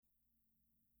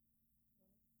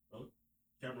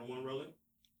Camera one rolling.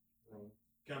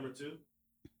 Camera two.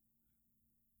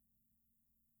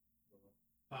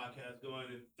 Podcast going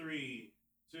in 3,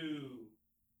 2.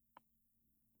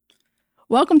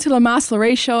 Welcome to the Mas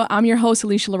Lorraine Show. I'm your host,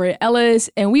 Alicia Lorraine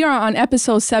Ellis, and we are on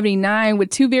episode 79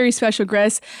 with two very special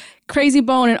guests, Krayzie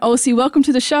and Ossie. Welcome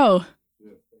to the show.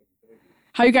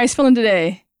 How you guys feeling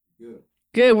today?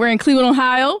 Good. We're in Cleveland,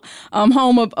 Ohio,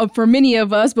 home of for many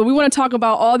of us, but we want to talk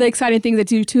about all the exciting things that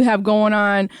you two have going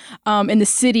on in the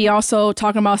city, also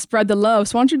talking about Spread the Love.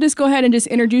 So why don't you just go ahead and just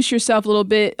introduce yourself a little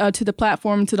bit to the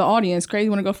platform, to the audience. Krayzie, you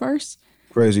want to go first?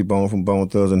 Krayzie from Bone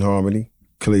Thugs and Harmony,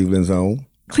 Cleveland's own.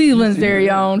 Cleveland's very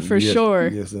own, for sure.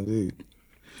 Yes, indeed.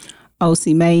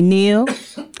 Ossie Neal,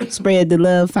 Spread the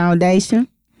Love Foundation.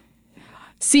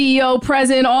 CEO,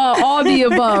 president, all the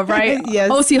above, right? Yes.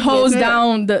 Ossie holds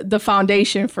down the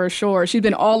foundation for sure. She's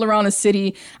been all around the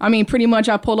city. I mean, pretty much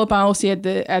I pull up on Ossie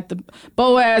at the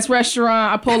Boaz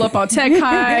restaurant. I pull up on Tech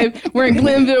Hive. We're in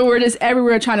Glenville. We're just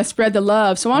everywhere trying to spread the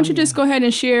love. So why don't you just go ahead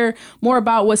and share more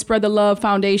about what Spread the Love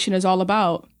Foundation is all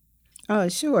about? Oh,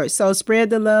 sure. So Spread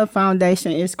the Love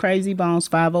Foundation is Krayzie Bones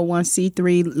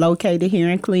 501c3 located here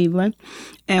in Cleveland.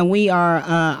 And we are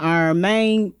our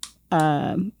main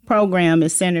program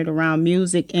is centered around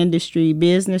music industry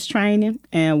business training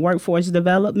and workforce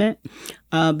development.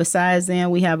 Besides that,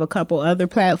 we have a couple other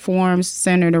platforms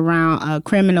centered around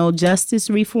criminal justice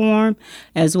reform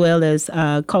as well as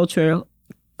cultural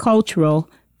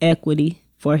equity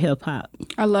for hip hop.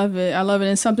 I love it.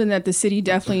 It's something that the city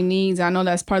definitely needs. I know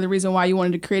that's part of the reason why you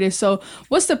wanted to create it. So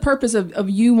what's the purpose of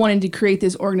you wanting to create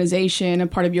this organization and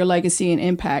part of your legacy and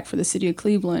impact for the city of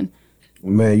Cleveland?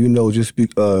 Man, just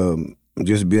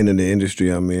being in the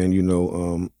industry, I mean,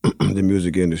 the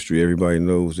music industry, everybody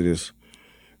knows that it's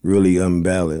really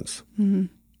unbalanced,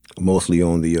 mostly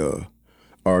on the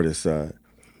artist side,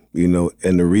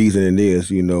 and the reason it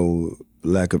is,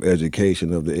 lack of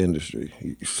education of the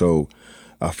industry. So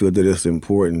I feel that it's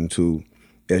important to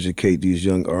educate these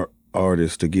young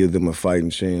artists to give them a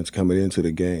fighting chance coming into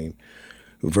the game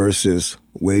versus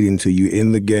waiting till you're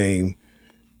in the game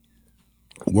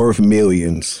worth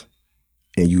millions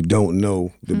and you don't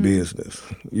know the business.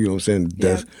 You know what I'm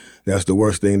saying? That's the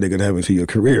worst thing that could happen to your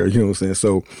career. You know what I'm saying?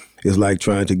 So it's like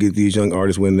trying to get these young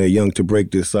artists when they're young to break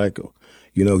this cycle.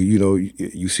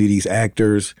 You see these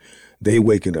actors, they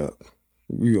waking up.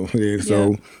 You know what I'm saying?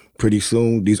 So pretty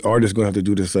soon these artists gonna have to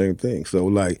do the same thing. So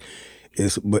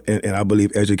and I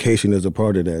believe education is a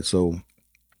part of that. So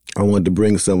I wanted to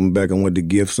bring something back. I wanted to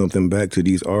give something back to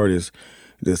these artists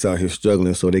that's out here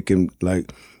struggling so they can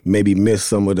maybe miss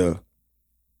some of the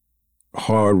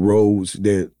hard roads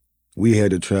that we had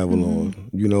to travel on,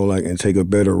 and take a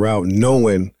better route,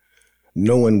 knowing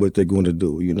what they're going to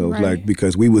do, right.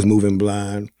 Because we was moving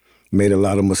blind, made a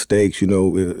lot of mistakes,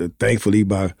 thankfully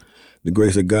by the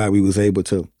grace of God, we was able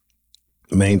to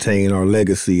maintain our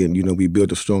legacy and, we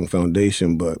built a strong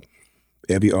foundation, but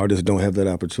every artist don't have that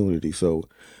opportunity. So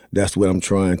that's what I'm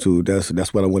trying to,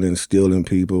 that's what I want to instill in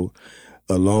people,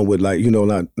 along with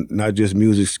not just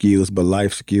music skills, but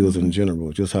life skills in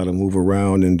general, just how to move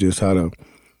around and just how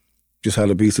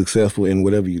to be successful in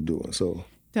whatever you're doing. So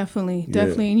Definitely.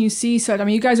 And you see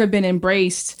you guys have been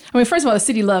embraced. First of all, the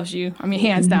city loves you.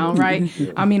 Hands down, right?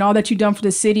 All that you've done for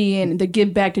the city and the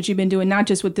give back that you've been doing, not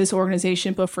just with this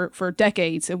organization, but for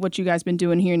decades of what you guys been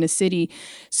doing here in the city.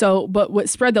 So, but what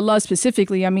Spread the Love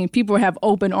specifically, people have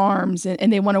open arms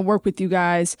and they want to work with you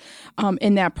guys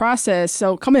in that process.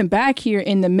 So coming back here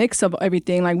in the mix of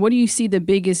everything, what do you see the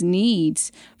biggest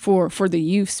needs for the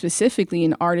youth specifically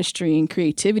in artistry and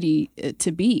creativity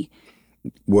to be?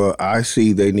 Well, I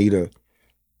see they need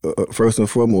first and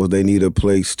foremost, they need a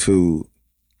place to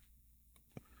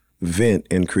vent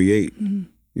and create. You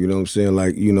know what I'm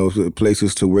saying?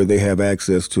 Places to where they have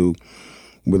access to,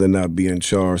 whether or not being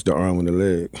charged the arm and the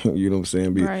leg. You know what I'm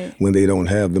saying? Right. When they don't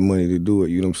have the money to do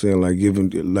it. You know what I'm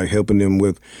saying? Helping them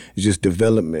with just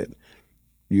development.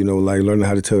 Learning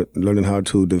how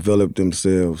to develop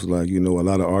themselves. A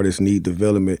lot of artists need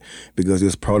development because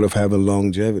it's part of having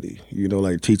longevity.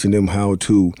 Teaching them how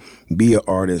to be an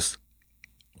artist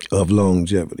of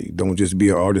longevity. Don't just be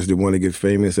an artist that want to get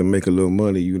famous and make a little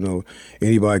money.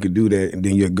 Anybody could do that and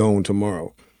then you're gone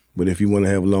tomorrow. But if you want to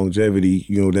have longevity,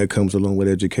 that comes along with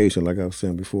education, like I was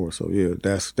saying before. So,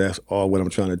 that's all what I'm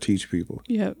trying to teach people.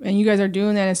 Yeah, and you guys are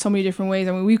doing that in so many different ways.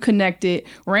 We connected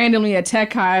randomly at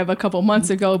Tech Hive a couple months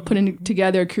ago, putting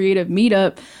together a creative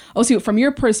meetup. Also, from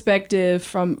your perspective,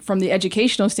 from the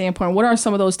educational standpoint, what are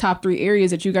some of those top 3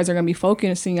 areas that you guys are going to be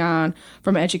focusing on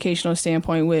from an educational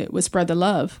standpoint with Spread the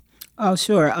Love? Oh,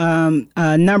 sure.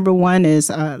 Number one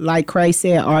is, like Cray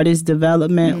said, artist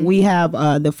development. Mm-hmm. We have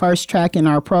the first track in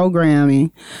our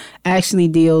programming actually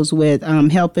deals with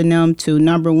helping them to,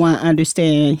 number one,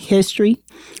 understand history,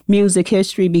 music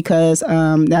history, because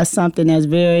that's something that's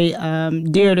very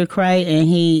dear to Cray, and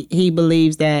he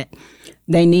believes that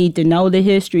they need to know the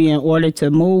history in order to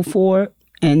move forward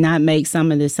and not make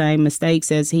some of the same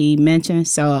mistakes as he mentioned.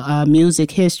 So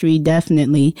music history,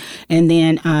 definitely. And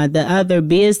then the other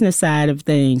business side of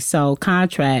things, so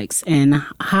contracts and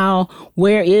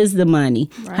where is the money,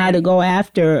 right. How to go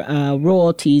after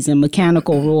royalties and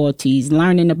mechanical royalties,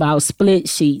 learning about split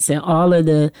sheets and all of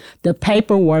the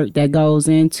paperwork that goes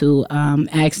into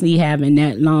actually having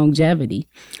that longevity.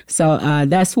 So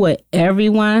that's what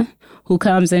everyone who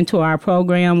comes into our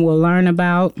program will learn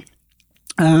about.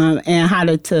 And how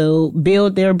to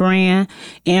build their brand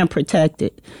and protect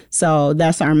it. So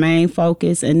that's our main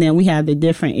focus. And then we have the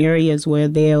different areas where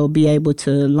they'll be able to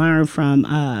learn from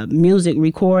music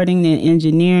recording and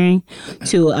engineering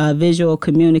to visual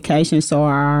communication. So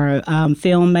our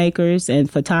filmmakers and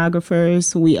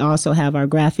photographers. We also have our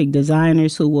graphic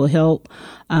designers who will help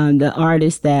the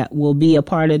artists that will be a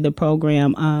part of the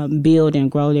program build and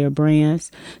grow their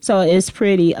brands. So it's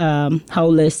pretty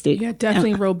holistic. Yeah,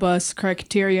 definitely robust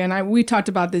criteria. And we talked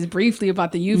about this briefly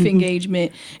about the youth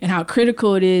engagement and how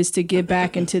critical it is to get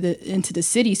back into the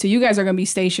city. So you guys are going to be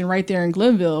stationed right there in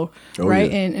Glenville, right?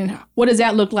 Yeah. And what does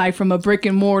that look like from a brick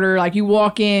and mortar? Like you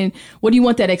walk in, what do you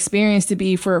want that experience to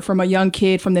be from a young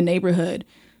kid from the neighborhood?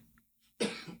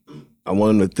 I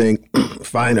want them to think,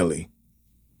 finally.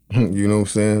 You know what I'm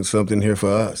saying? Something here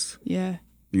for us. Yeah.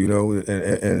 You know,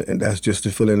 and that's just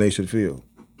the feeling they should feel.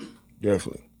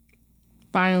 Definitely.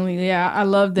 Finally, yeah, I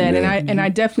love that. Yeah. And I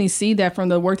definitely see that from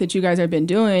the work that you guys have been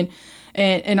doing.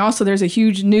 And also there's a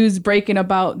huge news breaking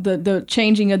about the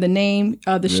changing of the name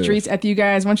of the streets after you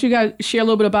guys. Why don't you guys share a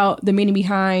little bit about the meaning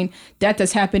behind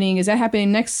that's happening? Is that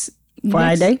happening next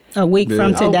Friday, a week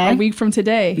from today. A week from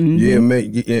today. Mm-hmm. Yeah,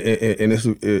 mate, and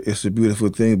it's a beautiful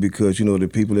thing because, you know, the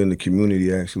people in the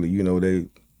community actually, you know, they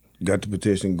got the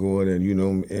petition going and, you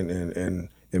know, and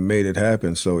made it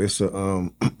happen. So it's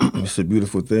a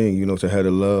beautiful thing, you know, to have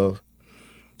the love,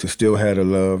 to still have the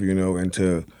love, you know, and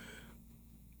to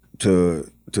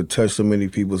touch so many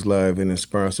people's lives and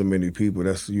inspire so many people.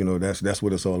 That's, you know, that's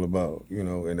what it's all about, you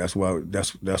know, and that's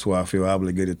why I feel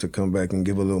obligated to come back and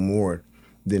give a little more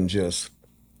than just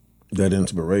that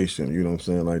inspiration, you know what I'm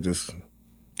saying? Like, just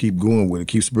keep going with it.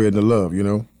 Keep spreading the love, you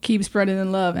know? Keep spreading the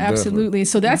love, absolutely. Definitely.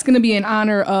 So that's going to be in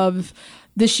honor of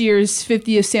this year's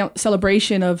 50th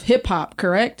celebration of hip-hop,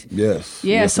 correct? Yes.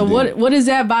 Yeah, yes, so what is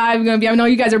that vibe going to be? I know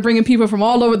you guys are bringing people from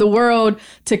all over the world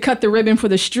to cut the ribbon for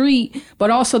the street,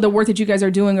 but also the work that you guys are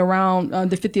doing around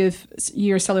the 50th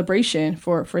year celebration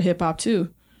for hip-hop, too.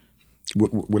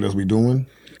 What else we doing?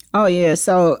 Oh, yeah.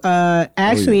 So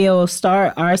actually, it'll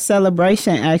start, our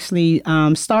celebration actually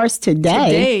starts today.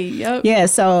 Today, yep. Yeah,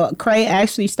 so Cray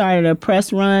actually started a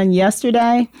press run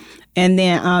yesterday. And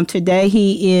then today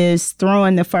he is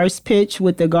throwing the first pitch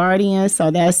with the Guardians.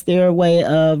 So that's their way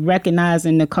of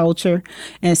recognizing the culture.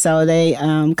 And so they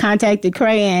contacted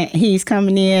Cray, and he's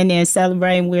coming in and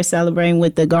celebrating. We're celebrating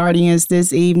with the Guardians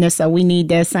this evening. So we need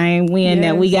that same win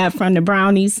that we got from the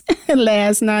Brownies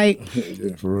last night.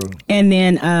 Yeah, for real. And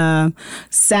then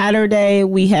Saturday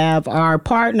we have our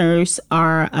partners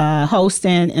are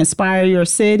hosting Inspire Your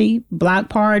City Block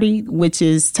Party, which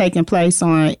is taking place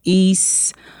on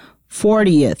East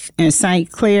 40th in St.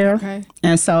 Clair. Okay.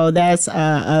 And so that's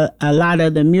a lot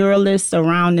of the muralists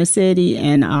around the city,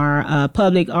 and our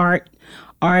public art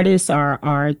artists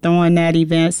are throwing that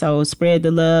event. So Spread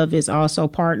the Love is also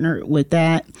partnered with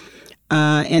that.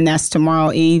 And that's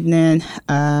tomorrow evening.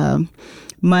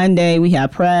 Monday, we have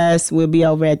press. We'll be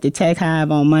over at the Tech Hive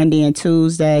on Monday and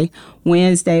Tuesday.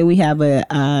 Wednesday, we have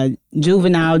a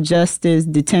juvenile justice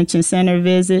detention center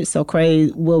visit. So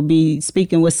Cray will be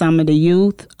speaking with some of the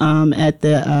youth at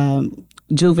the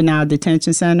juvenile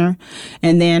detention center.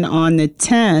 And then on the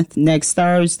 10th, next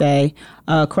Thursday,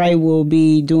 Cray will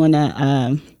be doing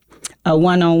a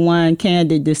one-on-one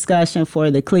candid discussion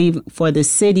for the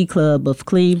City Club of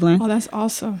Cleveland. Oh, that's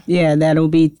awesome. Yeah, that'll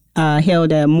be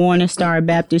held at Morningstar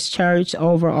Baptist Church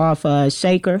over off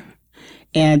Shaker.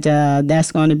 And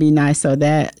that's going to be nice. So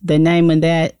that the name of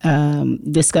that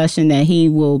discussion that he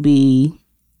will be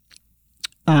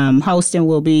hosting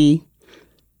will be,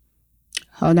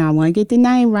 hold on, I want to get the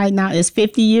name right now. It's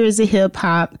 50 Years of Hip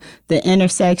Hop, the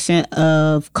intersection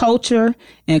of culture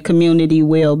and community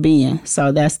well-being.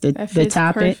 So that's the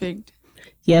topic. Perfect.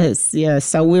 Yes, yes.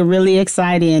 So we're really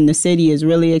excited, and the city is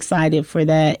really excited for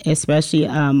that, especially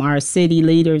our city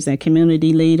leaders and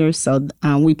community leaders. So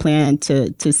we plan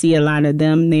to see a lot of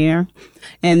them there.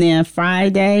 And then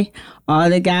Friday, all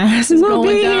the guys will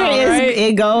be here. Right?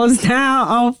 It goes down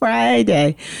on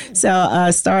Friday.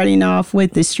 So starting off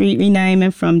with the street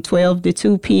renaming from 12 to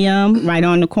 2 p.m. right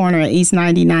on the corner of East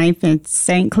 99th and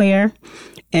St. Clair.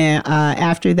 And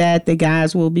after that, the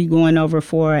guys will be going over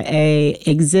for a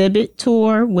exhibit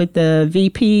tour with the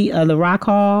VP of the Rock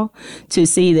Hall to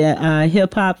see the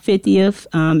Hip Hop 50th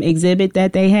exhibit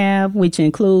that they have, which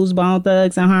includes Bone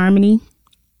Thugs and Harmony.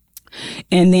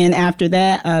 And then after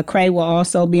that, Cray will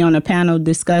also be on a panel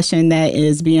discussion that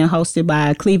is being hosted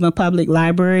by Cleveland Public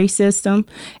Library System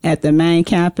at the main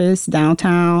campus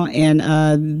downtown.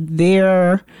 And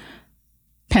their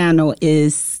panel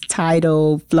is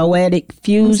titled Floetic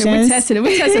Fusions. So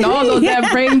we're testing all of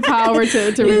that brain power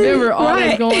to remember all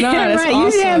that's going on. That's right.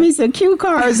 awesome. You have me some cue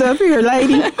cards up here,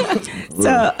 lady.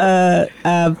 So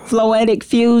Floetic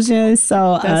Fusions.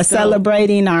 So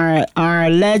celebrating our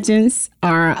legends,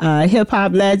 our hip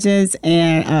hop legends,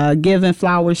 and giving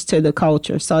flowers to the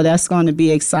culture. So that's going to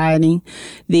be exciting.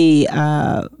 The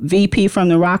VP from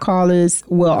the Rock Hall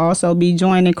will also be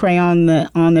joining Cray on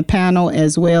the panel,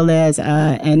 as well as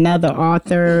another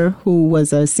author who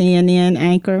was a CNN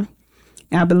anchor.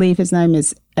 I believe his name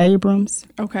is Abrams.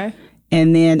 Okay.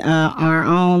 And then our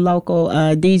own local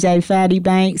DJ Fatty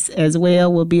Banks as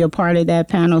well will be a part of that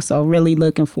panel. So really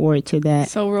looking forward to that.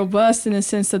 So robust in the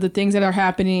sense of the things that are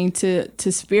happening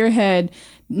to spearhead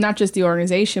not just the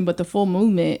organization, but the full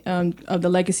movement of the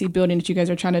legacy building that you guys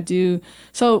are trying to do.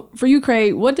 So for you,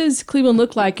 Cray, what does Cleveland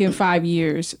look like in 5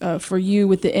 years for you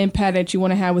with the impact that you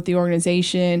want to have with the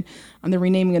organization, on the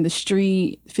renaming of the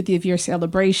street, 50th year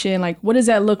celebration? Like, what does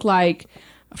that look like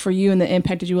for you and the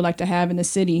impact that you would like to have in the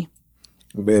city?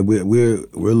 Man, we're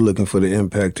looking for the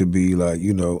impact to be like,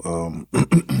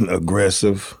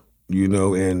 aggressive,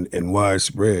 and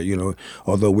widespread,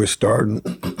 although we're starting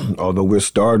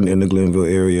in the Glenville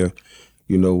area,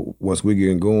 once we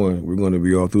get going, we're going to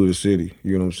be all through the city,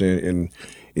 you know what I'm saying? And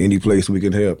any place we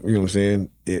can help, you know what I'm saying?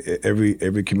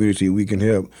 Every community we can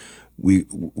help, we're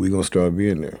going to start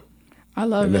being there. I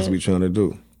love it. And that's what we're trying to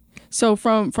do. So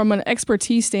from an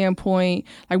expertise standpoint,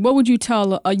 like what would you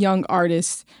tell a young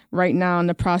artist right now in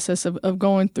the process of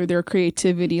going through their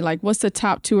creativity? Like what's the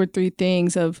top 2 or 3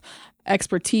 things of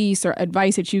expertise or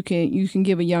advice that you can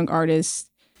give a young artist?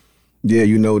 Yeah,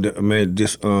 man,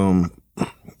 just when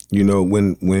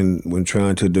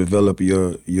trying to develop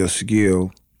your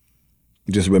skill,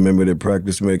 just remember that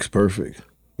practice makes perfect.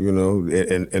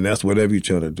 And that's whatever you're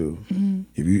trying to do. Mm-hmm.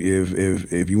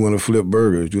 If you want to flip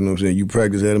burgers, you know what I'm saying, you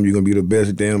practice at them, you're gonna be the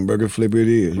best damn burger flipper it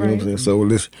is. You know what I'm saying? So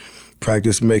let's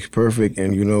practice makes perfect,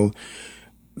 and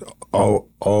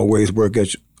always work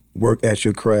at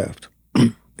your craft.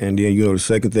 And then the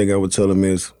second thing I would tell them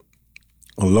is,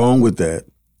 along with that,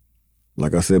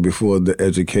 like I said before, the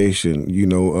education.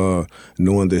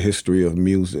 Knowing the history of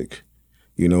music.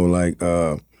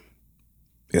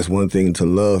 It's one thing to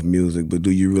love music, but do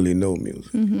you really know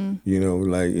music? Mm-hmm.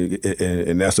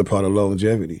 And that's a part of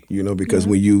longevity, because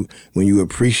when you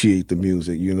appreciate the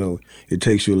music, it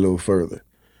takes you a little further,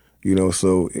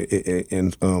 so,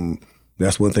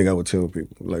 that's one thing I would tell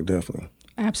people, like, definitely.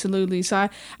 Absolutely. So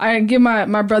I give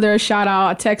my brother a shout out.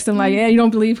 I text him like, yeah, you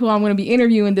don't believe who I'm going to be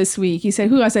interviewing this week. He said,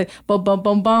 who? I said, boom, boom,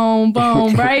 boom, boom,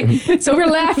 boom, right? So we're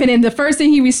laughing. And the first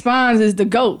thing he responds is the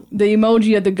goat, the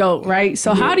emoji of the goat, right?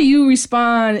 So how do you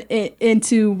respond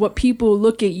into what people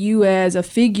look at you as a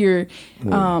figure,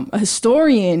 a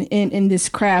historian in this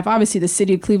craft? Obviously, the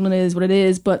city of Cleveland is what it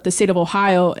is, but the state of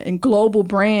Ohio and global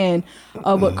brand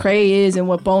of what Cray is and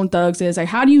what Bone Thugs is. Like,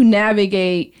 how do you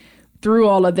navigate through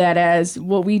all of that as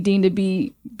what we deem to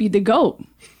be the GOAT?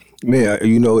 Man,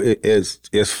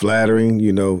 it's flattering,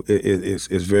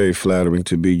 it's very flattering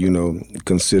to be,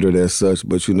 considered as such.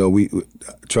 But, we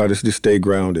try to just stay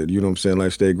grounded, you know what I'm saying?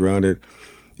 Like, stay grounded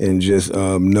and just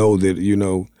know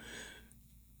that,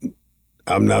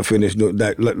 I'm not finished.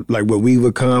 Like what we've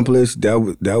accomplished,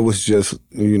 that was just,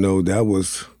 that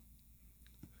was,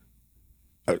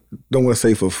 I don't want to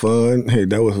say for fun. Hey,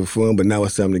 that was for fun, but now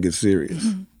it's time to get serious.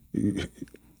 Mm-hmm.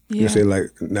 You say like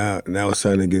now it's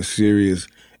time to get serious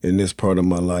in this part of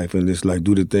my life and just like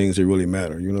do the things that really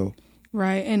matter,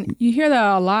 Right. And you hear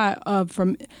that a lot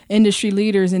from industry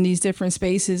leaders in these different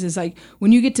spaces. Is like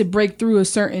when you get to break through a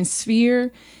certain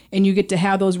sphere and you get to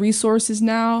have those resources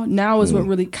now is what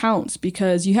really counts,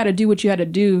 because you had to do what you had to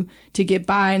do to get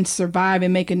by and survive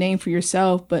and make a name for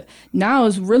yourself. But now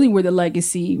is really where the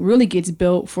legacy really gets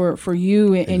built for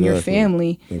you and your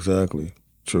family. Exactly.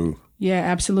 True. Yeah,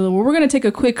 absolutely. Well, we're going to take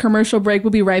a quick commercial break.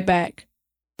 We'll be right back.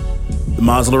 The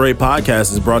Maslow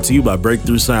podcast is brought to you by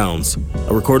Breakthrough Sounds,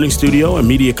 a recording studio and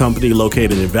media company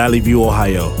located in Valley View,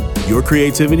 Ohio. Your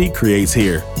creativity creates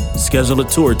here. Schedule a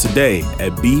tour today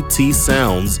at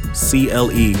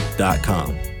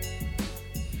btsoundscle.com.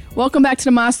 Welcome back to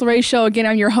the Maslow Show. Again,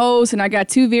 I'm your host, and I got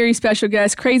two very special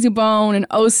guests, Krayzie Bone and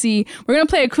Ossie. We're going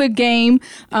to play a quick game.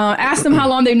 Ask them how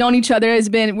long they've known each other.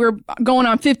 We're going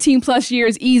on 15 plus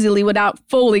years easily without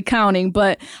fully counting.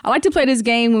 But I like to play this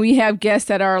game when we have guests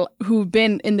who've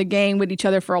been in the game with each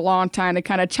other for a long time to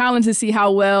kind of challenge to see how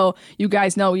well you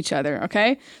guys know each other.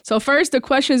 Okay. So first, the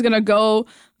question is going to go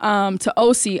to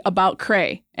Ossie about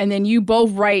Cray, and then you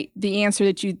both write the answer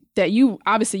that you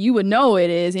obviously you would know it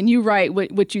is, and you write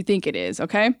what you think it is.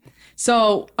 Okay,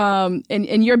 so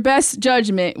in your best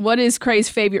judgment, what is Cray's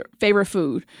favorite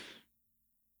food?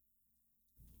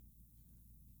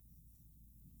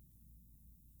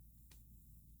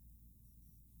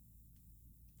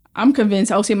 I'm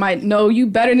convinced Ossie might know you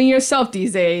better than yourself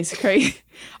these days, Cray.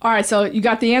 All right, so you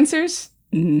got the answers?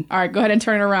 Mm-hmm. All right, go ahead and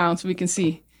turn it around so we can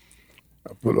see.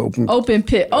 I put open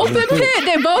pit. Open pit.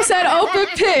 They both said open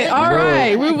pit. All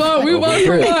right. We won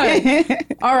for one.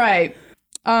 All right.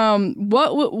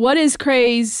 What is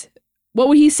Cray's, what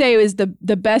would he say is the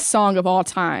best song of all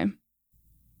time?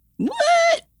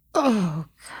 What? Oh,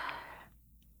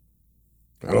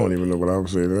 I don't even know what I would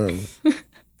say to that.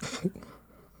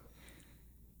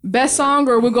 Best song,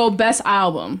 or we'll go best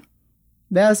album?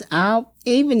 Best album?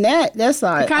 Even that's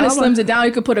like... It kind of slims it down.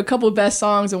 You could put a couple best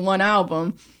songs in one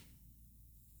album.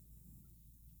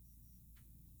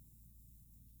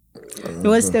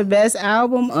 What's the best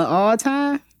album of all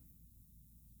time?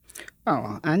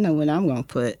 Oh, I know what I'm going to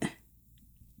put.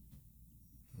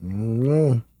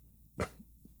 No.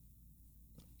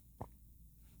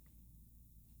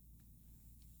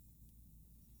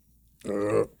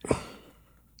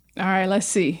 All right, let's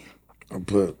see. I'll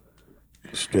put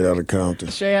Straight Outta Compton.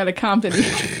 Straight Outta Compton.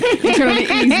 Eternally Ease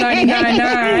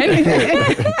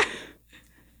 99.9.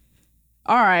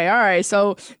 All right.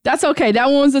 So that's okay. That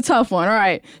one was a tough one. All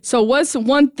right. So what's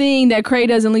one thing that Cray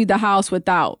doesn't leave the house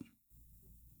without?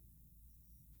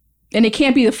 And it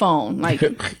can't be the phone. Like,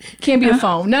 can't be a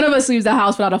phone. None of us leaves the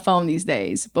house without a phone these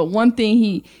days. But one thing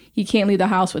he can't leave the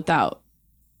house without.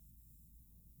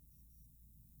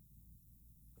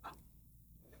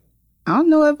 I don't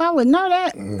know if I would know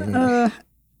that.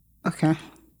 Okay.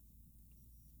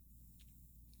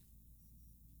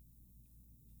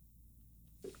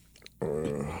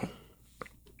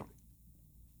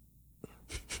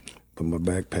 Put my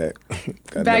backpack.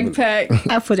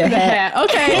 Backpack. I put a hat.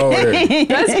 Okay. Oh,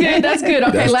 yeah. That's good.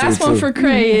 Okay, That's last true, one too. for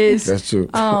Cray is That's true.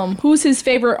 Who's his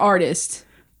favorite artist?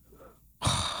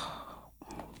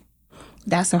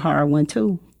 That's a hard one,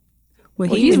 too. Well,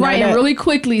 he's would know writing that. really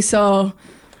quickly, so.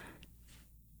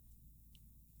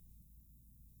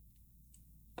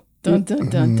 Dun, dun,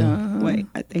 dun, dun. Wait,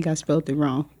 I think I spelled it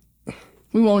wrong.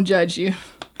 We won't judge you.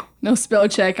 No spell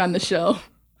check on the show.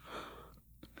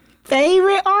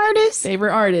 Favorite artist?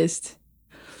 Favorite artist.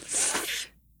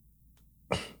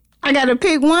 I got to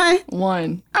pick one?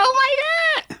 One.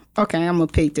 Oh, my God. Okay, I'm going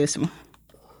to pick this one.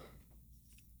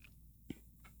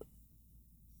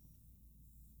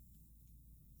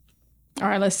 All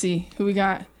right, let's see. Who we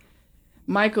got?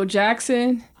 Michael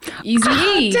Jackson.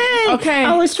 Easy. Okay.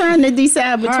 I was trying to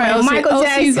decide between Michael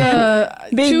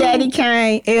Jackson, Big Daddy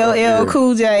Kane, LL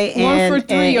Cool J, and 1 for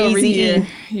 3 over Eazy-E. here.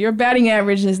 Your batting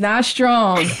average is not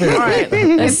strong. All right.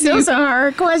 Let's see. Those are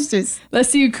hard questions. Let's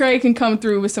see if Craig can come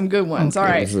through with some good ones. All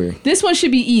right. let's see. This one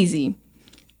should be easy.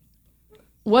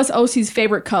 What's Ossie's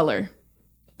favorite color?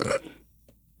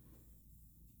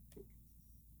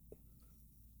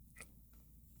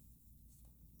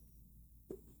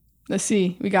 Let's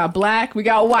see. We got black. We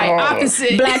got white.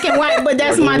 Opposite. Black and white, but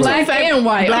that's my Black two favorite. and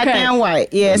white. Black Okay. and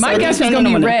white. Yeah. My so guess was depending going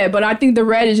to on be the- red, but I think the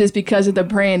red is just because of the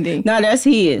branding. No, that's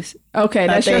his. Okay,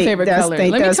 that's your think favorite that's- color.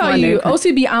 think Let me that's tell one you, of the-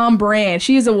 Ossie be on brand.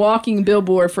 She is a walking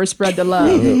billboard for Spread the Love.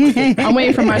 I'm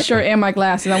waiting for my shirt and my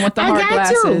glasses. I want the hard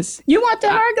glasses. You want the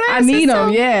hard glasses? I need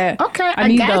them, too? yeah. Okay, I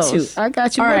need got those. you. I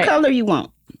got you. All What right. color you want?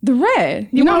 The red.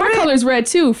 You know, want my red? color is red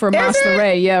too for Monster it?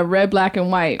 Ray. Yeah, red, black, and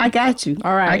white. I got you.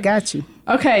 All right. I got you.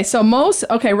 Okay, so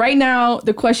right now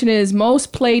the question is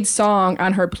most played song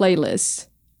on her playlist.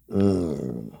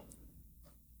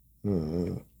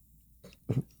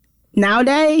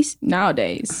 Nowadays,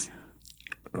 Nowadays.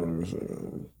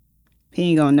 he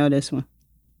ain't gonna know this one.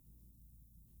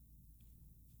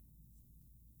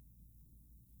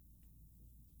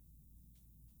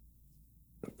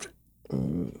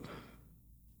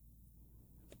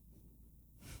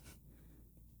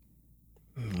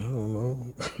 I don't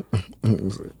know.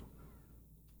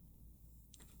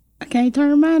 I can't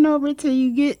turn mine over till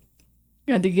you get.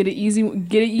 You got to get an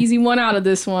easy one out of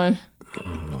this one.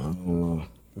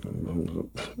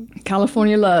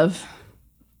 California Love.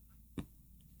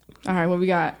 All right, what we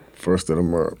got? First of the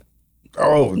month.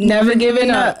 Oh, Never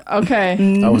Giving Up.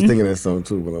 Okay. I was thinking that song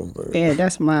too, but I was like, Yeah,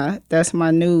 that's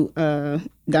my new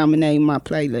dominating my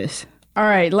playlist. All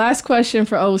right, last question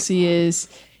for Ossie is,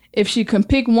 if she can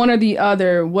pick one or the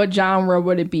other, what genre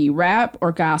would it be, rap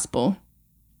or gospel?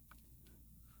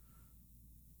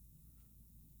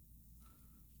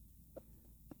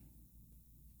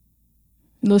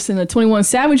 Listen to 21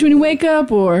 Savage when you wake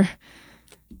up, or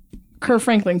Kurt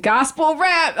Franklin, gospel,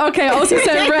 rap? Okay, Ossie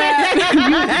said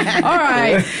rap. All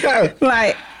right.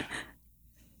 Like,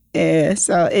 yeah,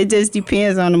 so it just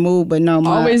depends on the mood, but no,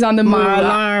 Always on the mood. My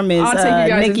alarm is I'll take you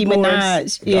guys' Nicki boards.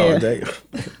 Minaj. Yeah. oh, dang.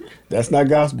 That's not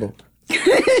gospel.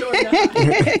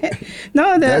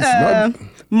 No, That's the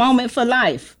Moment for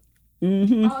Life.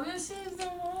 Oh, this is the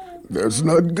one. That's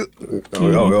not good.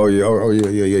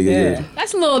 Yeah.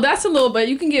 That's a little bit.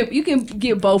 You can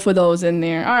get both of those in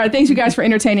there. All right, thanks you guys for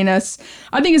entertaining us.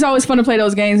 I think it's always fun to play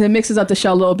those games. It mixes up the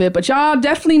show a little bit, but y'all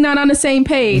definitely not on the same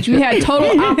page. We had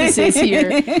total opposites here.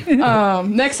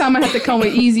 Next time I have to come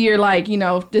with easier, like,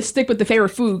 just stick with the favorite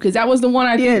food, because that was the one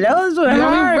I think. Yeah, those were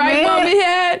hard, right, man. what we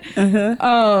had.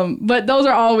 But those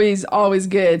are always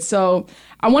good. So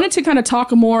I wanted to kind of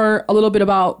talk a little bit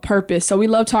about purpose. So we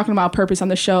love talking about purpose on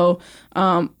the show.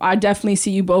 I definitely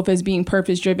see you both as being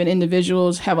purpose-driven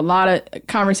individuals, have a lot of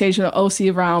conversation with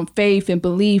Ossie around faith and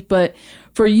belief. But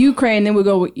for you, Cray, and then we'll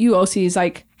go with you, Ossie, is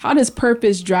like, how does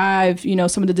purpose drive,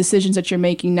 some of the decisions that you're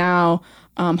making now,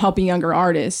 helping younger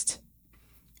artists?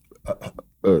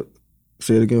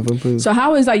 Say it again for me, please. So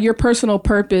how is like your personal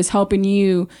purpose helping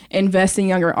you invest in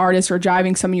younger artists or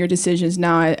driving some of your decisions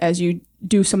now as you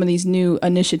do some of these new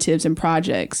initiatives and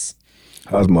projects?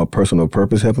 How's my personal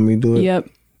purpose helping me do it? Yep.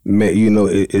 Man,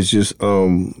 it's just,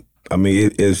 it's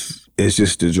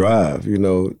just the drive,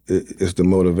 it's the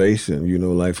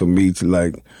motivation, like for me to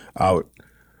like, I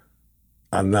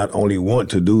not only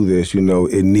want to do this,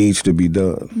 it needs to be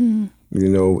done,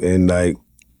 and like,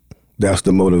 that's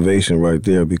the motivation right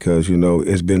there, because,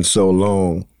 it's been so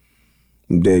long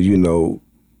that,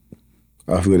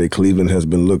 I feel that Cleveland has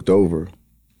been looked over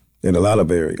in a lot of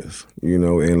areas,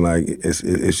 and like,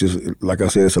 it's just, like I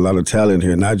said, it's a lot of talent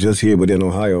here, not just here, but in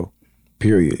Ohio,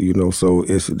 period, so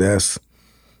that's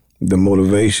the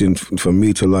motivation for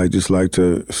me to like, just like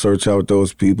to search out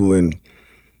those people and,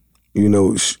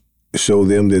 show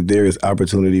them that there is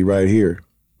opportunity right here.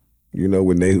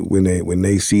 When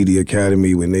they see the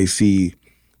academy, when they see,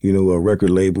 a record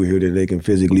label here that they can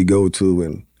physically go to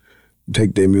and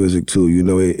take their music to,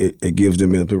 it gives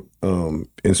them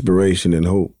inspiration and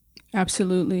hope.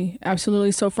 Absolutely.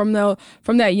 So from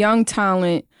that young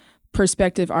talent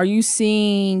perspective, are you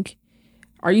seeing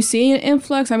an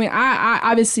influx? I mean, I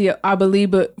obviously I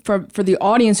believe, but for the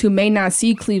audience who may not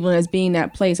see Cleveland as being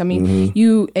that place, I mean,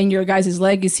 you and your guys'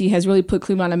 legacy has really put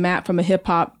Cleveland on the map from a hip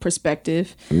hop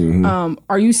perspective.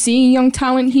 Are you seeing young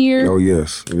talent here? Oh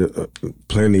yes,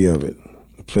 plenty of it,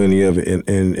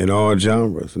 in all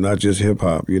genres, not just hip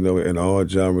hop. In all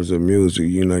genres of music.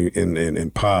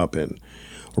 In pop and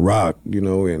rock.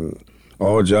 In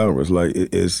all genres. Like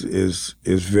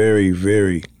it's very,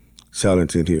 very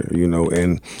talented here,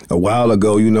 and a while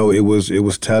ago, it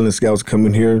was talent scouts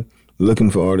coming here looking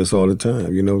for artists all the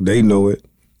time, they know it,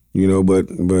 but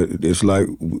it's like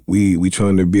we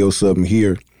trying to build something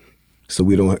here, so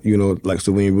we don't,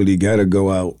 so we ain't really gotta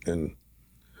go out and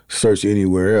search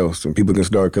anywhere else, and people can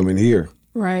start coming here,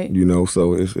 right?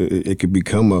 So it could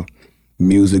become a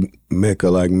music mecca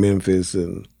like Memphis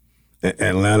and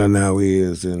Atlanta now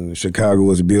is, and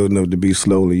Chicago is building up to be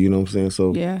slowly, you know what I'm saying?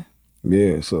 So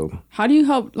yeah, so. How do you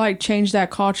help like change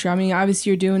that culture? I mean, obviously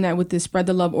you're doing that with the Spread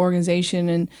the Love organization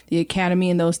and the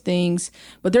academy and those things,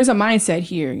 but there's a mindset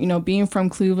here, being from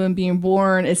Cleveland, being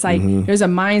born, it's like there's a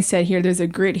mindset here, there's a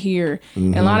grit here.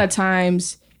 And a lot of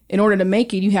times in order to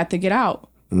make it, you have to get out.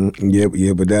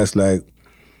 Yeah, but that's what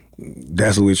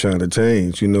we're trying to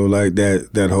change, like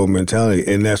that whole mentality.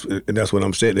 And that's what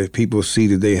I'm saying, that people see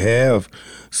that they have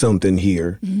something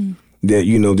here. That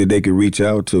that they could reach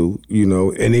out to,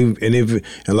 and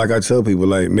like I tell people,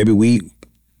 like maybe we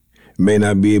may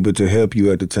not be able to help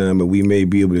you at the time, but we may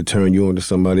be able to turn you on to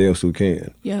somebody else who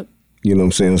can. Yep. You know what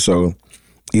I'm saying? So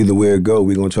either way it go,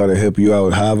 we're gonna try to help you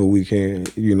out however we can,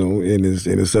 and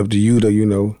it's up to you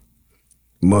to,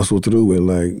 muscle through and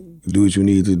like do what you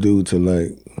need to do to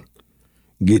like,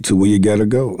 get to where you gotta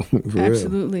go.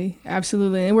 Absolutely,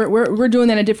 absolutely, and we're doing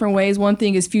that in different ways. One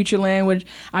thing is Futureland, which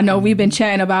I know we've been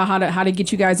chatting about how to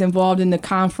get you guys involved in the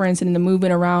conference and in the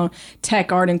movement around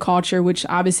tech, art, and culture, which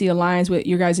obviously aligns with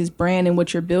your guys' brand and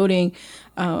what you're building.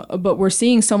 But we're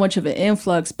seeing so much of an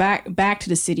influx back to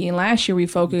the city. And last year we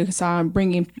focused on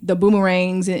bringing the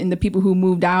boomerangs and the people who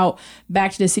moved out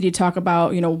back to the city to talk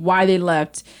about, why they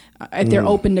left. If they're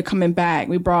open to coming back.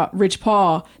 We brought Rich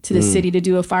Paul to the city to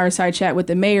do a fireside chat with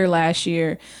the mayor last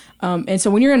year. And so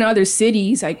when you're in other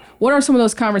cities, like, what are some of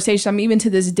those conversations? I mean, even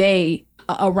to this day,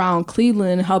 around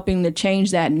Cleveland, helping to change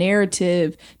that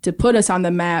narrative to put us on the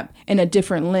map in a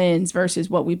different lens versus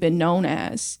what we've been known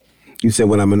as. You said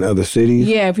when I'm in other cities?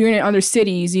 Yeah, if you're in other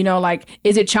cities,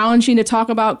 is it challenging to talk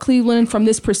about Cleveland from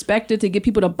this perspective to get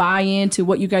people to buy into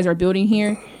what you guys are building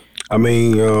here? I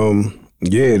mean,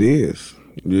 yeah, it is.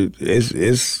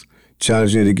 It's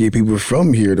challenging to get people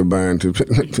from here to buy into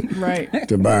right.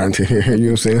 to buy into here. You know what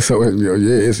I'm saying? So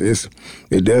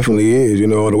it definitely is.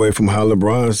 All the way from how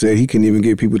LeBron said he couldn't even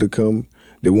get people to come.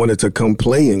 They wanted to come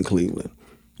play in Cleveland.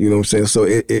 You know what I'm saying? So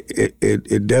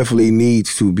it definitely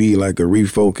needs to be like a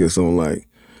refocus on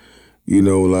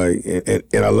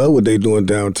and I love what they doing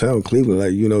downtown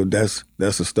Cleveland. That's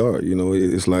a start.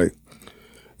 It's like.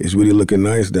 It's really looking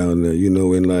nice down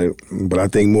there, but I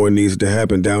think more needs to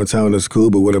happen. Downtown is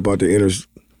cool, but what about the inner,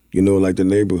 the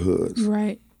neighborhoods?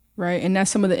 Right. And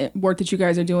that's some of the work that you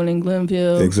guys are doing in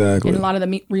Glenville. Exactly. And a lot of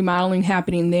the remodeling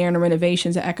happening there and the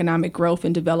renovations and economic growth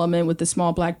and development with the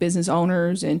small Black business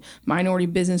owners and minority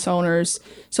business owners.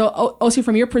 So, Ossie,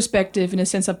 from your perspective, in a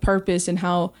sense of purpose and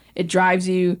how it drives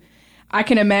you, I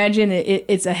can imagine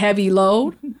it's a heavy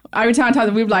load. Every time I talk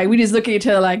to them, we just look at each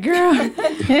other like, girl,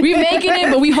 we making it,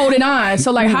 but we holding on.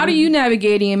 So how do you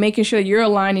navigating and making sure you're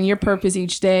aligning your purpose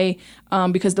each day?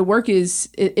 Because the work it's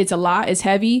a lot, it's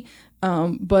heavy,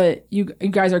 but you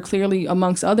guys are clearly,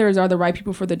 amongst others, are the right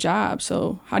people for the job.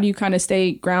 So how do you kind of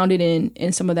stay grounded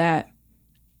in some of that?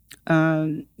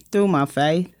 Through my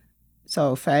faith.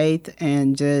 So faith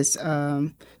and just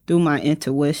through my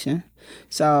intuition.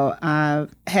 So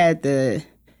I've had the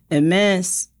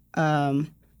immense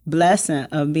blessing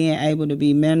of being able to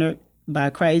be mentored by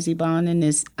Krayzie Bond in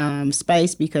this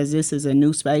space, because this is a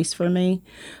new space for me.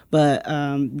 But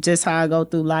just how I go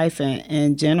through life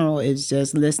in general is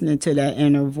just listening to that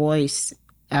inner voice.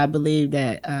 I believe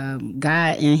that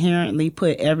God inherently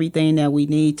put everything that we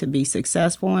need to be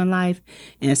successful in life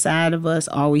inside of us.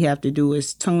 All we have to do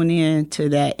is tune in to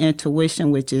that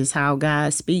intuition, which is how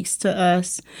God speaks to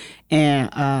us,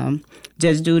 and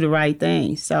just do the right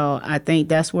thing. So I think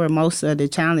that's where most of the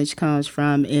challenge comes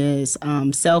from, is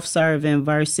self-serving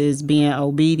versus being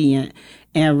obedient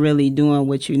and really doing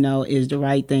what you know is the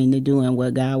right thing to do and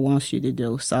what God wants you to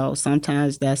do. So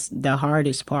sometimes that's the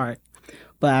hardest part.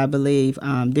 But I believe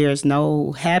there's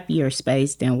no happier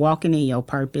space than walking in your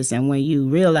purpose. And when you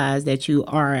realize that you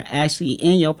are actually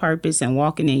in your purpose and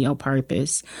walking in your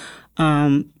purpose,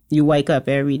 you wake up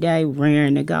every day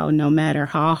raring to go, no matter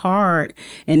how hard.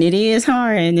 And it is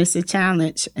hard, and it's a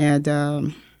challenge.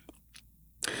 And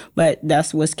but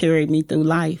that's what's carried me through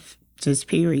life, just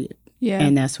period. Yeah.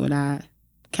 And that's what I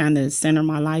kind of center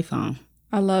my life on.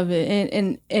 I love it.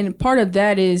 And part of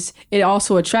that is it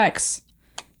also attracts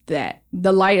that.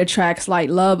 The light attracts light,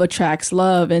 love attracts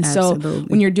love. And Absolutely. So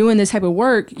when you're doing this type of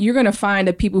work, you're going to find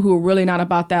the people who are really not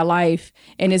about that life.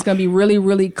 And it's going to be really,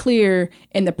 really clear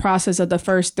in the process of the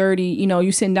first 30,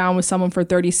 you sitting down with someone for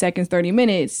 30 seconds, 30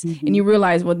 minutes, and you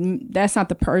realize, well, that's not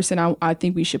the person I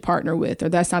think we should partner with, or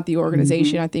that's not the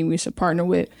organization I think we should partner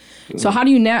with. So how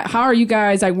are you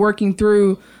guys working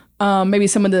through maybe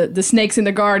some of the snakes in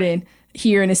the garden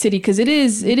here in the city, because it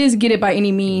is get it by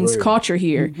any means culture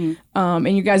here,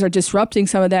 and you guys are disrupting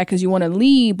some of that because you want to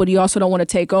lead, but you also don't want to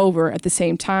take over at the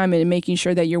same time, and making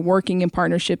sure that you're working in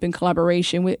partnership and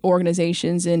collaboration with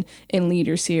organizations and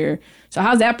leaders here. So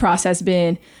how's that process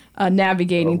been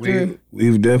navigating through?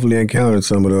 We've definitely encountered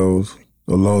some of those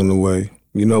along the way,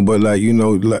 but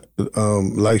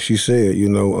like she said,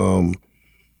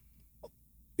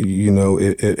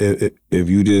 if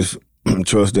you just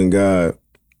trust in God,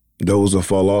 those will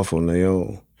fall off on their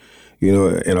own,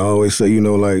 And I always say,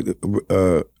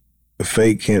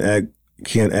 fake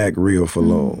can't act real for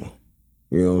long.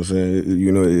 You know what I'm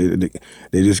saying?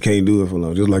 They just can't do it for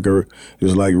long. Just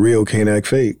like real can't act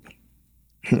fake.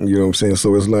 You know what I'm saying?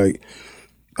 So it's like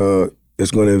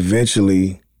it's going to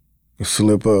eventually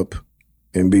slip up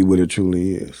and be what it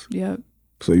truly is. Yep.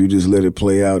 So you just let it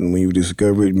play out, and when you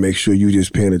discover it, make sure you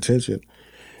just paying attention,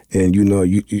 and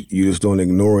you just don't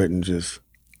ignore it, and just.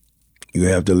 You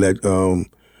have to let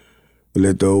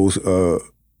those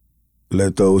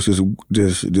let those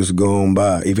just go on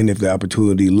by. Even if the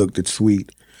opportunity looked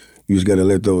sweet, you just got to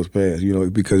let those pass,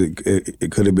 because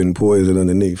it could have been poison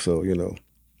underneath. So, you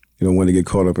don't want to get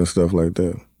caught up in stuff like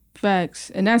that. Facts.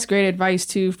 And that's great advice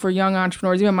too for young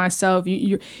entrepreneurs, even myself.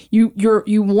 You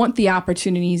want the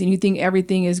opportunities and you think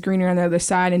everything is greener on the other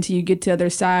side until you get to the other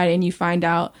side and you find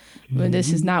out, well,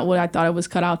 this is not what I thought it was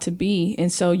cut out to be.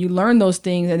 And so you learn those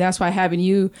things, and that's why having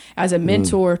you as a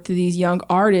mentor to these young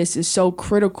artists is so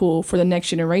critical for the next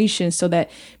generation, so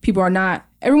that people are not,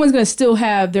 everyone's going to still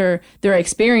have their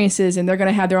experiences and they're going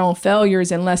to have their own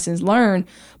failures and lessons learned,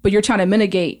 but you're trying to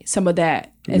mitigate some of that.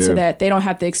 And so that they don't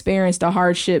have to experience the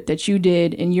hardship that you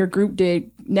did and your group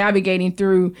did, navigating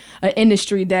through an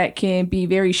industry that can be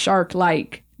very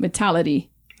shark-like mentality.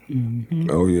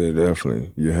 Mm-hmm. Oh, yeah,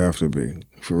 definitely. You have to be,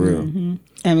 for real. Mm-hmm.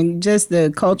 I mean, just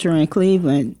the culture in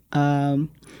Cleveland,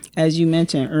 as you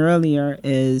mentioned earlier,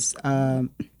 is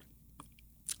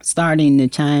starting to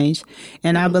change.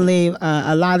 And I believe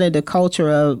a lot of the culture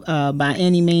of by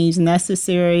any means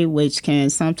necessary, which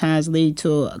can sometimes lead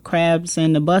to a crabs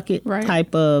in the bucket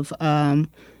type of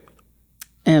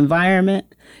environment,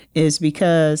 is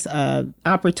because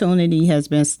opportunity has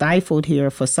been stifled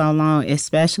here for so long,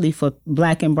 especially for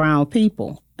Black and brown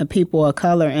people. People of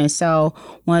color. And so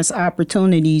once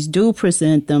opportunities do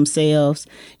present themselves,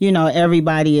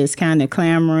 everybody is kind of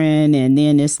clamoring, and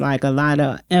then it's like a lot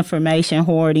of information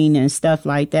hoarding and stuff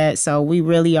like that. So we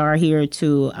really are here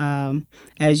to,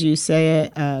 as you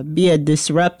said, be a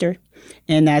disruptor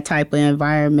in that type of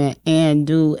environment and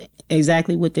do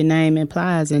exactly what the name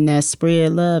implies, and that's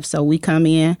spread love. So we come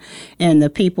in, and the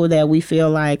people that we feel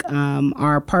like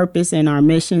our purpose and our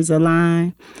missions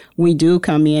align, we do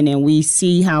come in and we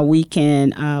see how we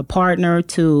can partner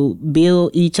to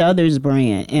build each other's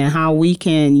brand, and how we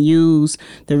can use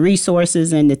the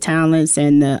resources and the talents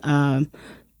and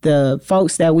the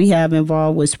folks that we have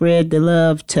involved with Spread the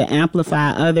Love to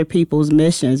amplify other people's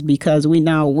missions, because we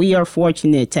know we are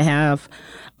fortunate to have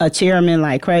a chairman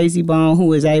like Krayzie Bone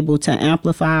who is able to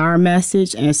amplify our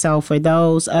message. And so for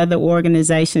those other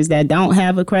organizations that don't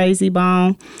have a Krayzie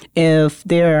Bone, if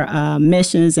their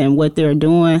missions and what they're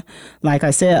doing, like I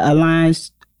said,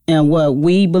 aligns in what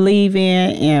we believe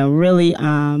in, and really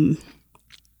the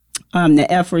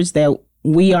efforts that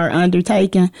we are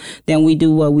undertaking, then we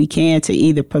do what we can to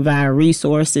either provide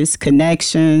resources,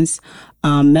 connections,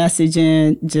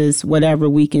 messaging, just whatever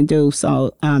we can do.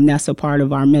 So that's a part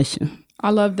of our mission. I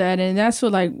love that. And that's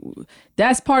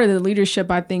that's part of the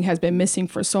leadership I think has been missing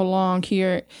for so long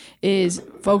here, is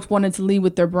folks wanted to lead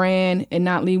with their brand and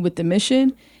not lead with the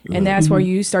mission. And that's where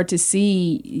you start to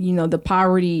see, the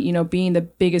poverty, being the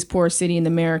biggest poor city in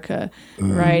America,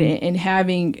 right? And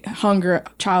having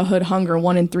childhood hunger,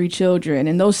 1 in 3 children.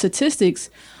 And those statistics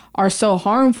are so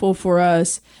harmful for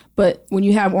us. But when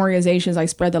you have organizations like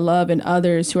Spread the Love and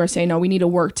others who are saying, no, we need to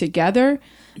work together,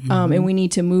 and we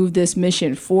need to move this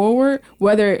mission forward,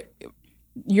 whether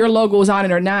your logo is on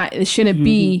it or not, it shouldn't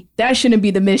be, that shouldn't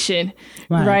be the mission,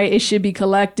 right? It should be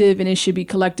collective, and it should be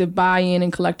collective buy-in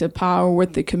and collective power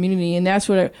with the community. And that's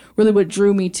what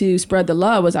drew me to Spread the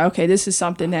Love, was, okay, this is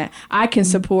something that I can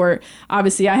support.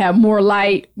 Obviously, I have More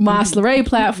Light, Mas Luray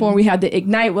platform. We have the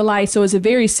Ignite with Light. So it's a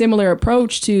very similar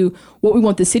approach to what we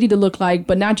want the city to look like,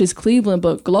 but not just Cleveland,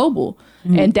 but global.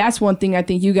 And that's one thing I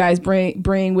think you guys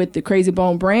bring with the Krayzie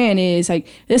Bone brand, is like,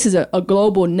 this is a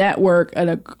global network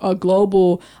and a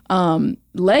global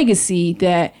legacy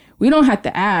that we don't have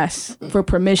to ask for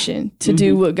permission to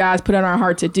do what God's put on our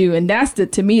heart to do. And that's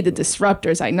to me, the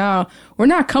disruptor. It's like, no, we're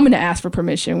not coming to ask for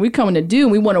permission. We're coming to do,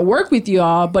 and we want to work with you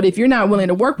all. But if you're not willing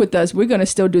to work with us, we're going to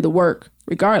still do the work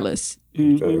regardless.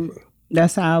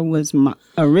 That's how I was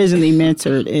originally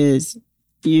mentored, is,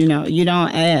 you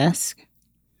don't ask.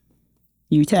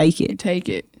 You take it. Take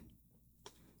it.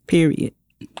 Period.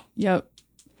 Yep.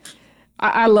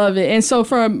 I love it. And so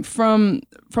from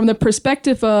the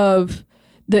perspective of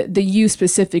the youth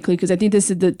specifically, because I think this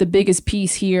is the biggest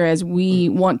piece here as we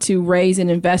want to raise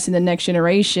and invest in the next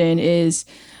generation, is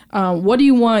what do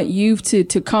you want youth to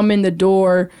come in the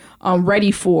door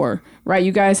ready for, right?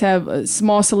 You guys have a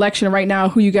small selection right now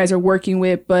who you guys are working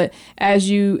with, but as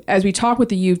we talk with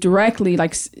the youth directly,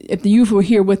 like if the youth were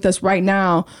here with us right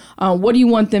now, what do you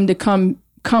want them to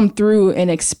come through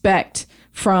and expect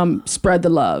from Spread the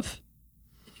Love?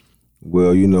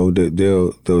 Well,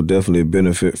 that they'll definitely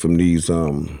benefit from these.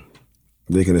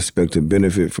 They can expect to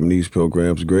benefit from these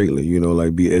programs greatly.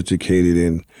 Like be educated,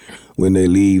 and when they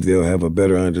leave, they'll have a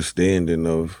better understanding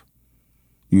of,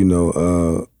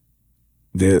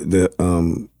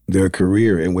 their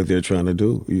career and what they're trying to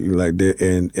do,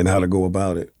 and how to go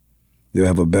about it. they'll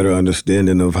have a better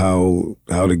understanding of how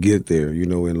to get there, you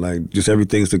know, and like just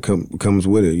everything that comes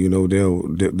with it. You know,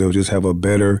 they'll just have a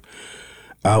better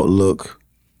outlook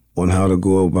on how to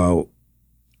go about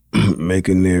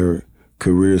making their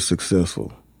career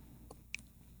successful.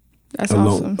 That's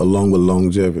awesome. Along with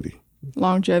longevity.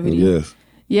 Longevity. Yes.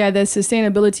 Yeah, the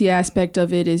sustainability aspect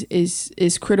of it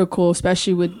is critical,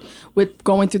 especially with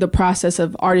going through the process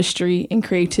of artistry and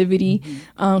creativity.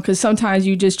 Because sometimes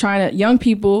you just young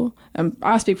people,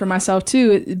 I'll speak for myself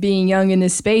too, being young in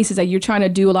this space, is like you're trying to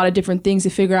do a lot of different things to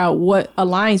figure out what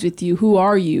aligns with you. Who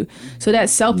are you? So that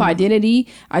self-identity,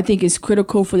 I think, is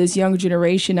critical for this younger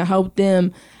generation to help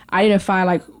them identify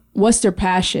like, what's their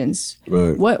passions?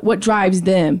 Right. What drives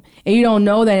them? And you don't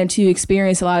know that until you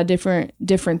experience a lot of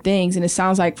different things. And it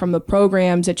sounds like from the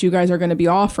programs that you guys are going to be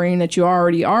offering, that you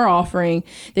already are offering,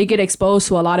 they get exposed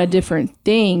to a lot of different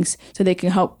things so they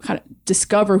can help kind of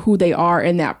discover who they are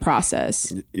in that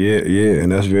process. Yeah,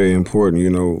 and that's very important, you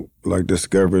know, like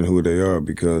discovering who they are,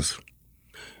 because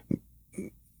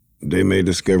they may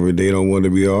discover they don't want to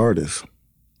be artists.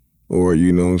 Or,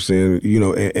 you know what I'm saying, you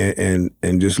know,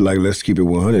 and just like, let's keep it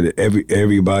 100.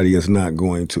 Everybody is not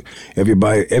going to.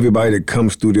 Everybody that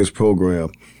comes through this program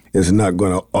is not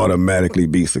going to automatically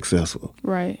be successful.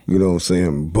 Right. You know what I'm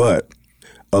saying? But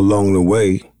along the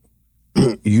way,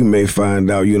 you may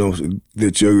find out, you know,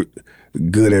 that you're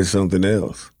good at something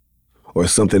else, or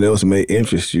something else may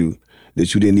interest you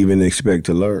that you didn't even expect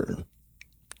to learn.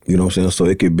 You know what I'm saying? So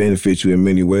it could benefit you in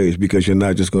many ways, because you're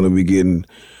not just going to be getting,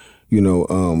 you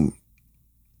know,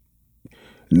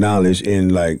 knowledge in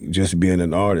like just being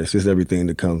an artist. It's everything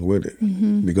that comes with it,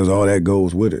 because all that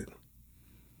goes with it.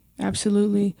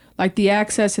 Absolutely. Like the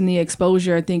access and the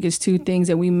exposure, I think, is two things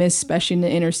that we miss, especially in the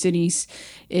inner cities,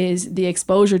 is the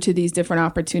exposure to these different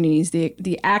opportunities,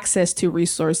 the access to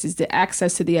resources, the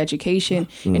access to the education.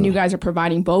 And you guys are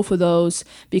providing both of those,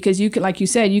 because you can, like you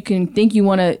said, you can think you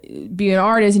want to be an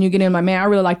artist and you get in like, man, I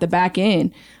really like the back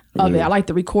end of it. I like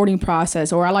the recording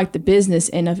process, or I like the business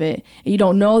end of it. And you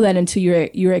don't know that until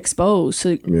you're exposed.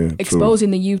 So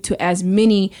exposing the youth to as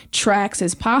many tracks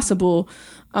as possible,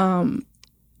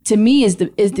 to me, is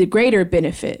the greater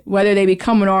benefit. Whether they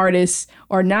become an artist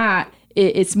or not,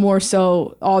 it's more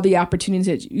so all the opportunities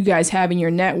that you guys have in your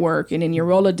network and in your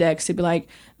Rolodex to be like,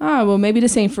 oh, well, maybe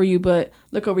this ain't for you, but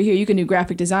look over here. You can do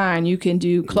graphic design. You can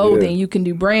do clothing. You can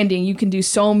do branding. You can do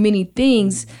so many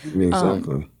things.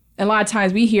 Exactly. A lot of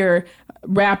times we hear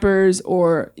rappers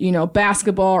or, you know,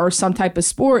 basketball or some type of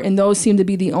sport, and those seem to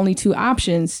be the only two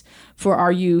options for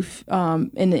our youth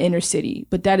in the inner city.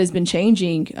 But that has been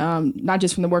changing, not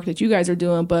just from the work that you guys are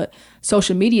doing, but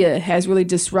social media has really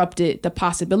disrupted the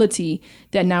possibility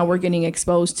that now we're getting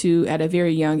exposed to at a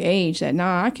very young age, that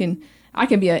I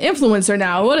can be an influencer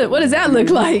now. What does that look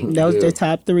like? Those are the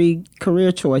top 3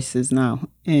 career choices now.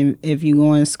 And if you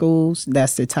go in schools,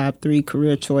 that's the top 3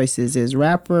 career choices: is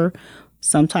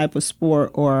some type of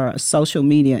sport, or social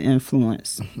media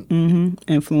influencer.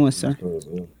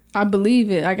 I believe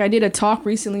it. Like I did a talk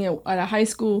recently at a high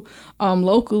school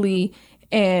locally,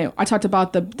 and I talked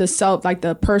about the self, like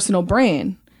the personal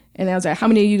brand. And I was like, how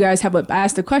many of you guys I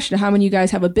asked the question, how many of you guys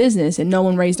have a business? And no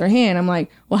one raised their hand. I'm like,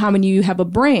 well, how many of you have a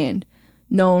brand?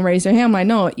 No one raised their hand. I'm like,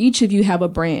 no, each of you have a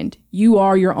brand. You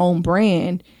are your own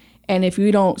brand. And if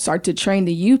you don't start to train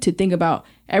the youth to think about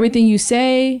everything you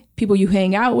say, people you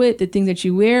hang out with, the things that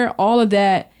you wear, all of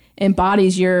that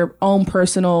embodies your own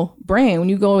personal brand. When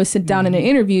you go and sit down in an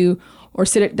interview, or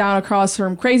sit down across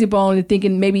from Krayzie Bone and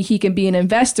thinking maybe he can be an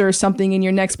investor or something in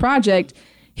your next project,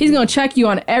 he's going to check you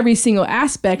on every single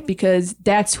aspect, because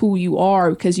that's who you are,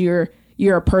 because you're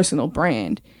a personal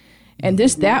brand. And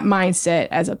that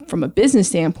mindset from a business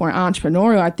standpoint,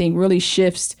 entrepreneurial, I think really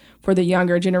shifts for the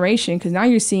younger generation, because now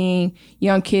you're seeing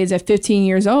young kids at 15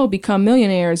 years old become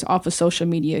millionaires off of social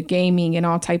media, gaming, and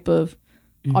all type of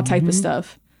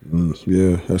stuff.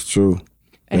 Yeah, that's true.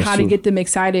 And how to get them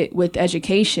excited with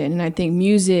education. And I think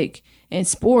music and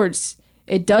sports,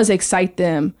 it does excite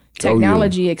them.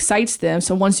 Technology excites them.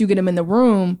 So once you get them in the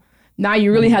room, now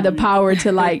you really have the power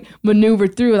to like maneuver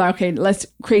through, like, okay, let's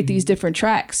create these different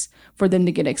tracks for them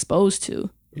to get exposed to.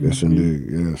 Yes, indeed.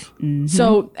 Yes.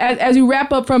 So as we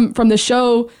wrap up from the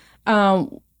show,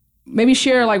 maybe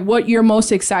share like what you're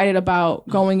most excited about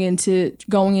going into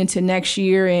next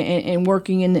year and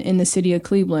working in the city of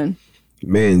Cleveland.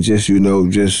 Man, just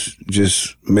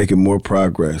making more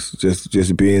progress.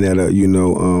 Just being at a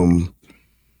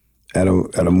at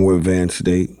a more advanced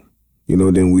state,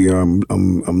 than we are.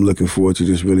 I'm looking forward to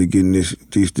just really getting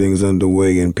these things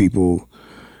underway, and people,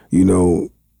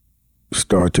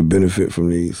 start to benefit from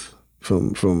these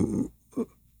from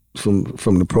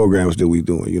the programs that we're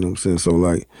doing. You know what I'm saying? So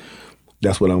like,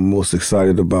 that's what I'm most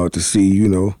excited about, to see,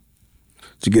 to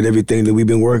get everything that we've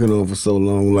been working on for so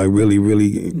long, like really,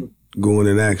 really going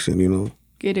in action,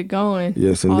 Get it going.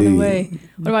 Yes, all indeed. the way.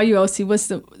 What about you,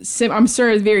 Ossie? I'm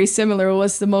sure it's very similar.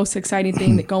 What's the most exciting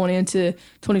thing that going into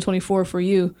 2024 for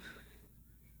you?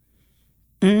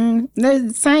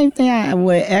 The same thing I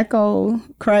would echo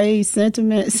Kray's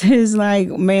sentiments. Is like,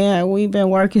 man, we've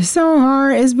been working so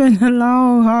hard. It's been a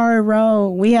long, hard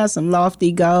road. We have some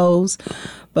lofty goals,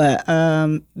 but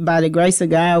by the grace of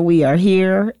God, we are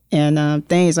here, and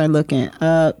things are looking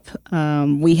up.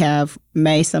 We have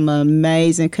made some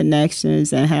amazing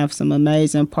connections and have some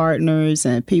amazing partners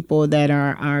and people that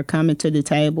are coming to the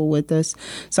table with us.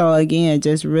 So again,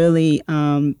 just really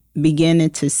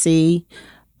beginning to see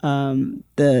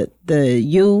the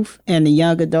youth and the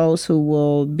young adults who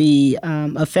will be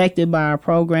affected by our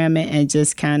programming, and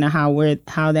just kind of how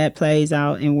that plays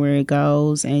out and where it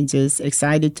goes, and just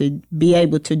excited to be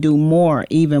able to do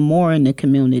even more in the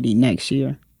community next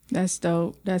year. That's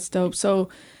dope. So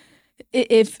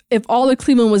if all of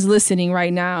Cleveland was listening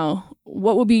right now,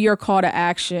 what would be your call to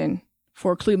action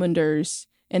for Clevelanders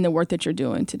in the work that you're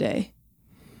doing today?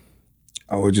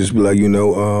 I would just be like,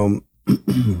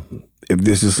 if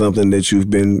this is something that you've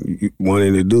been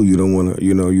wanting to do, you don't want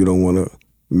to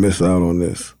miss out on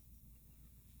this.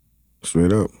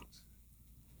 Straight up.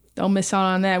 Don't miss out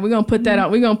on that. We're gonna put that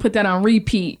on. We're gonna put that on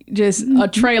repeat. Just a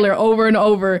trailer over and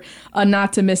over,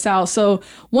 not to miss out. So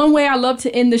one way I love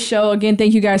to end the show. Again,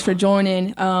 thank you guys for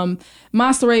joining.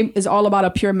 Masleray is all about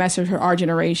a pure message for our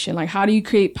generation. Like, how do you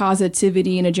create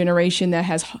positivity in a generation that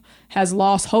has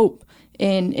lost hope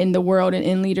in the world and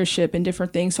in leadership and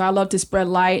different things? So I love to spread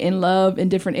light and love in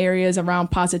different areas around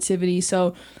positivity.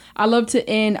 So I love to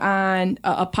end on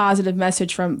a positive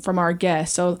message from our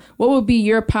guests. So what would be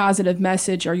your positive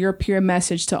message or your pure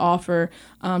message to offer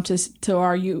to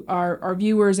our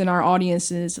viewers and our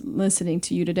audiences listening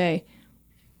to you today?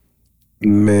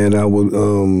 Man, I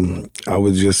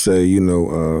would just say,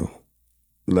 no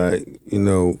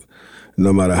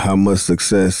matter how much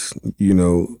success,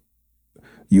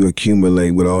 you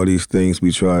accumulate with all these things,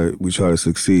 we try to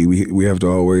succeed. We have to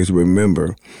always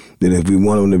remember that if we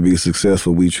want them to be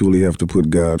successful, we truly have to put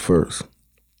God first.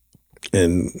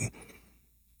 And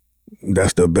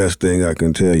that's the best thing I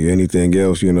can tell you. Anything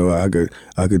else, I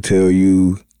could tell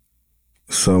you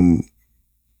some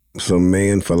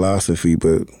man philosophy,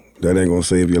 but that ain't gonna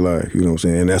save your life. You know what I'm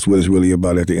saying? And that's what it's really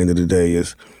about at the end of the day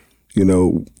is,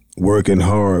 working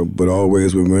hard, but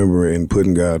always remembering and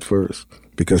putting God first.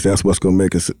 Because that's what's going to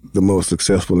make us the most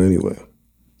successful anyway.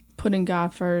 Putting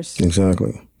God first.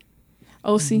 Exactly.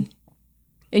 Ossie,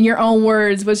 in your own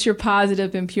words, what's your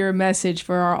positive and pure message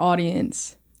for our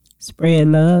audience? Spread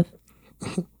love.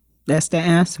 That's the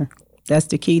answer. That's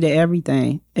the key to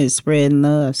everything, is spreading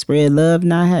love. Spread love,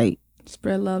 not hate.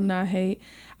 Spread love, not hate.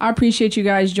 I appreciate you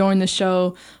guys joining the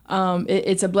show.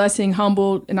 It's a blessing,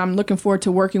 humbled, and I'm looking forward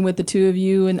to working with the two of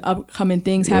you and upcoming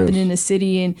things happening in the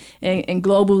city and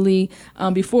globally.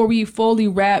 Before we fully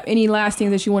wrap, any last things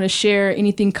that you want to share,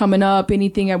 anything coming up,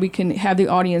 anything that we can have the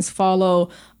audience follow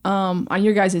on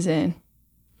your guys' end?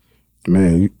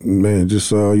 Man,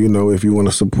 just, if you want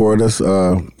to support us,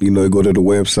 go to the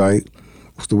website.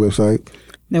 What's the website?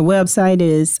 The website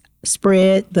is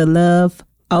Spread the Love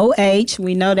OH,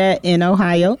 we know that in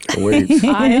Ohio.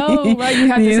 I know, right? You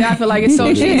have to say, I feel like it's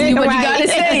so cheesy, but you gotta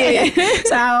say it.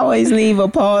 So I always leave a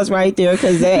pause right there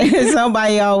because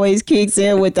somebody always kicks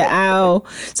in with the owl.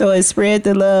 So it's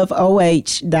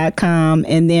spreadtheloveoh.com,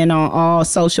 and then on all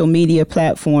social media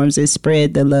platforms, it's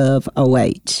Spread the Love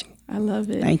OH. I love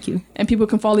it. Thank you. And people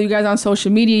can follow you guys on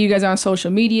social media. You guys are on social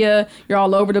media. You're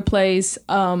all over the place.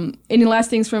 Any last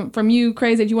things from you,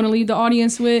 Krayzie, that you want to leave the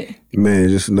audience with? Man,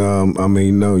 just, we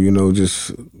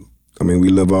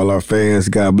love all our fans.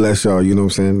 God bless y'all, you know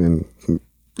what I'm saying? And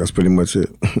that's pretty much it.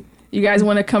 You guys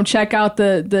want to come check out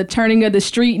the turning of the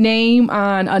street name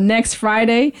on next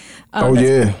Friday.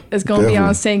 It's going to be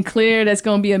on St. Clair. That's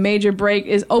going to be a major break.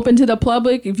 It's open to the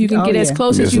public. If you can get as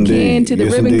close as you can to the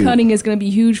ribbon cutting, it's going to be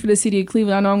huge for the city of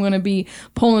Cleveland. I know I'm going to be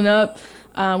pulling up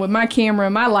with my camera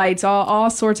and my lights, all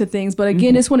sorts of things. But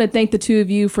again, just want to thank the two of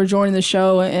you for joining the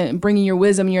show and bringing your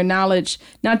wisdom and your knowledge,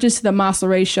 not just to the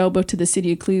Masleray show, but to the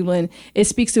city of Cleveland. It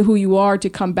speaks to who you are to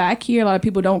come back here. A lot of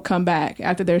people don't come back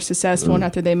after they're successful and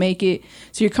after they make it.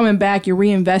 So you're coming back, you're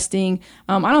reinvesting.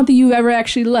 I don't think you've ever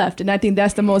actually left. And I think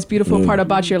that's the most beautiful beautiful part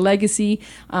about your legacy.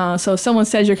 So if someone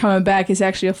says you're coming back, it's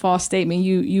actually a false statement.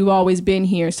 You've always been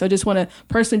here. So just want to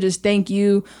personally just thank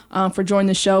you for joining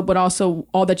the show, but also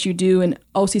all that you do. And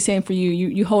Ossie, same for you.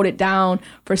 You hold it down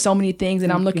for so many things,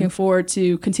 and I'm looking forward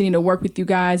to continue to work with you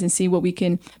guys and see what we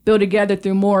can build together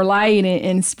through more light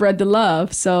and spread the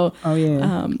love. So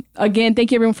again,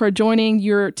 thank you everyone for joining.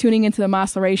 You're tuning into the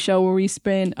Masla Ray Show, where we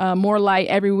spend more light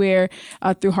everywhere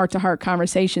through Heart to Heart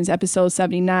Conversations, episode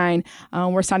 79.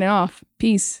 We're signing off.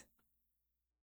 Peace.